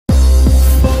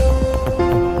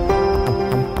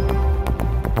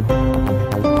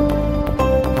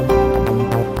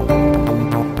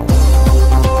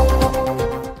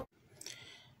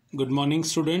Good morning,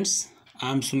 students.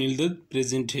 I am Sunil Dutt,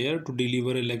 present here to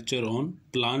deliver a lecture on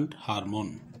plant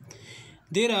hormone.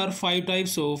 There are 5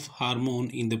 types of hormone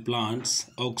in the plants: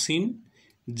 auxin,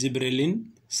 gibberellin,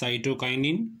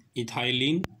 cytokinin,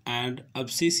 ethylene, and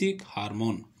abscisic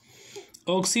hormone.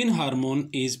 Auxin hormone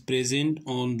is present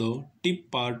on the tip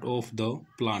part of the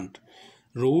plant,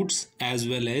 roots as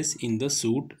well as in the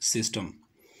shoot system.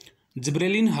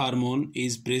 Gibberellin hormone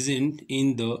is present in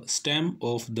the stem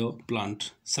of the plant.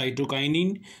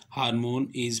 Cytokinin hormone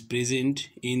is present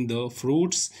in the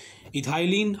fruits.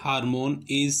 Ethylene hormone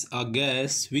is a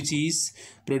gas which is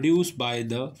produced by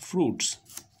the fruits.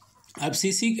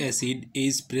 Abscisic acid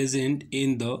is present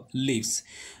in the leaves.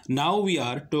 Now we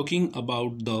are talking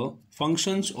about the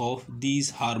functions of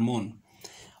these hormones.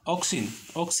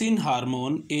 Auxin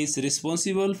hormone is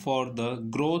responsible for the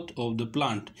growth of the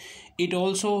plant. It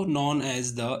also known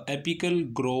as the apical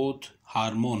growth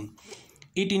hormone.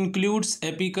 It includes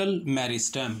apical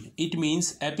meristem. It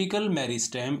means apical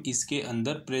meristem इसके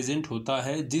अंदर present होता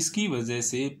है, जिसकी वजह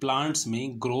से plants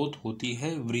में growth होती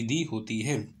है, वृद्धि होती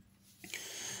है.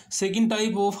 Second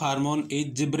type of hormone is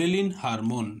gibberellin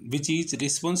hormone, which is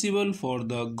responsible for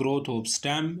the growth of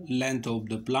stem, length of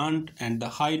the plant and the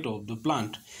height of the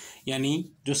plant. यानी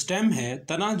जो स्टेम है,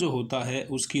 तना जो होता है,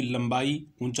 उसकी लंबाई,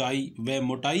 ऊंचाई व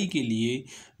मोटाई के लिए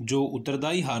जो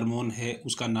उत्तरदायी हार्मोन है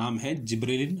उसका नाम है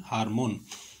जिब्रेलिन हार्मोन.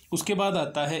 उसके बाद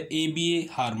आता है ABA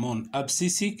hormone,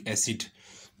 abscisic acid,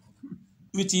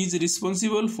 which is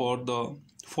responsible for the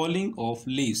falling of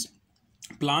leaves.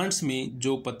 Plants में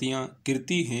जो पत्तियां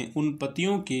गिरती हैं, उन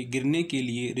पत्तियों के गिरने के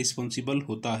लिए रिस्पॉन्सिबल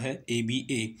होता है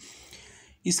ABA.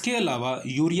 इसके अलावा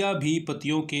यूरिया भी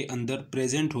पत्तियों के अंदर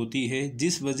प्रेजेंट होती है,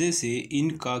 जिस वजह से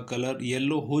इनका कलर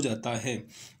येलो हो जाता है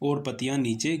और पत्तियां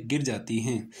नीचे गिर जाती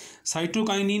हैं.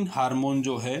 साइटोकाइनिन हार्मोन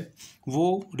जो है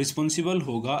वो रिस्पॉन्सिबल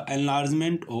होगा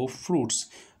एनलार्जमेंट ऑफ फ्रूट्स.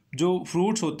 जो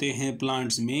फ्रूट्स होते हैं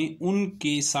प्लांट्स में,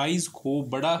 उनके साइज़ को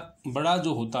बड़ा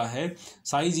जो होता है,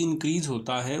 साइज इंक्रीज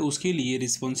होता है, उसके लिए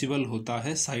रिस्पॉन्सिबल होता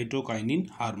है साइटोकाइनिन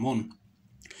हार्मोन.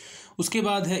 उसके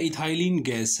बाद है ethylene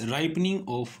gas, ripening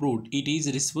of fruit. It is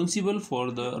responsible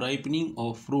for the ripening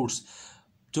of fruits.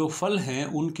 जो फल हैं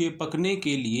उनके पकने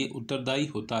के लिए उत्तरदायी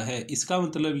होता है. इसका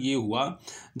मतलब ये हुआ,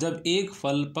 जब एक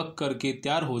फल पक करके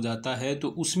तैयार हो जाता है तो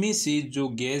उसमें से जो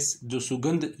गैस, जो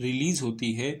सुगंध रिलीज़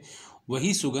होती है,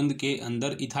 वही सुगंध के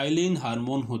अंदर इथाइलिन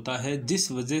हार्मोन होता है,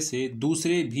 जिस वजह से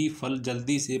दूसरे भी फल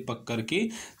जल्दी से पक करके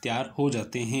तैयार हो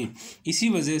जाते हैं. इसी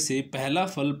वजह से पहला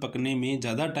फल पकने में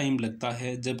ज़्यादा टाइम लगता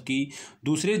है, जबकि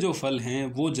दूसरे जो फल हैं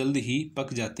वो जल्द ही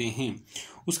पक जाते हैं.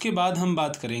 उसके बाद हम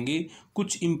बात करेंगे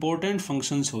कुछ इम्पोर्टेंट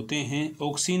फंक्शंस होते हैं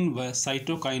ऑक्सिन व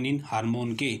साइटोकाइनिन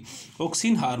हार्मोन के.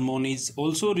 Auxin hormone is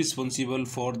also responsible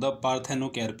for the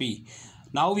पार्थेनोकैर्पी.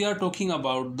 Now we are talking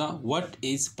about the what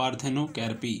is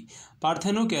पार्थेनोकैर्पी.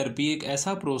 पार्थेनोकैर्पी एक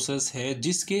ऐसा प्रोसेस है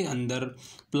जिसके अंदर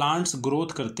प्लांट्स ग्रोथ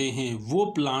करते हैं. वो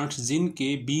प्लांट्स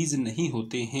जिनके बीज नहीं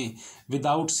होते हैं,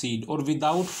 विदाउट सीड और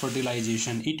without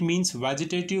fertilisation. It means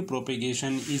vegetative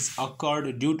propagation is occurred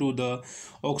due to the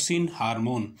auxin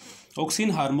hormone.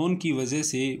 Auxin hormone की वजह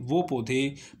से वो पौधे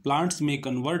प्लांट्स में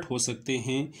कन्वर्ट हो सकते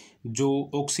हैं जो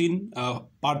ऑक्सिन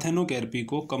पार्थेनोकैर्पी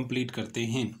को कंप्लीट करते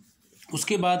हैं.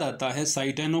 उसके बाद आता है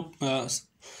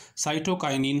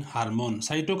cytokinin hormone.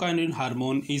 Cytokinin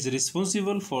hormone is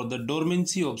responsible for the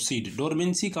dormancy of seed.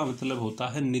 Dormancy का मतलब होता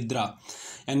है निद्रा.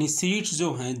 यानी सीड्स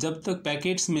जो हैं जब तक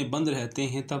पैकेट्स में बंद रहते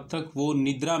हैं तब तक वो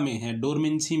निद्रा में है,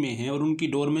 डोरमेंसी में है, और उनकी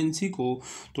डोरमेंसी को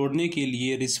तोड़ने के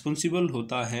लिए रिस्पॉन्सिबल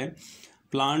होता है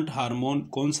प्लांट हार्मोन.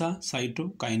 कौन सा?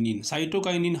 साइटोकाइनिन.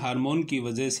 साइटोकाइनिन हार्मोन की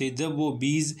वजह से जब वो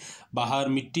बीज बाहर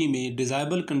मिट्टी में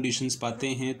डिज़ायबल कंडीशंस पाते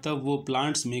हैं, तब वो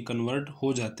प्लांट्स में कन्वर्ट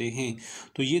हो जाते हैं.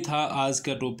 तो ये था आज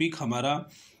का टॉपिक हमारा,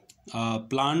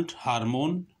 plant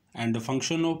hormone and the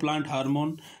function of plant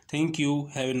hormone. Thank you.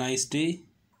 Have a nice day.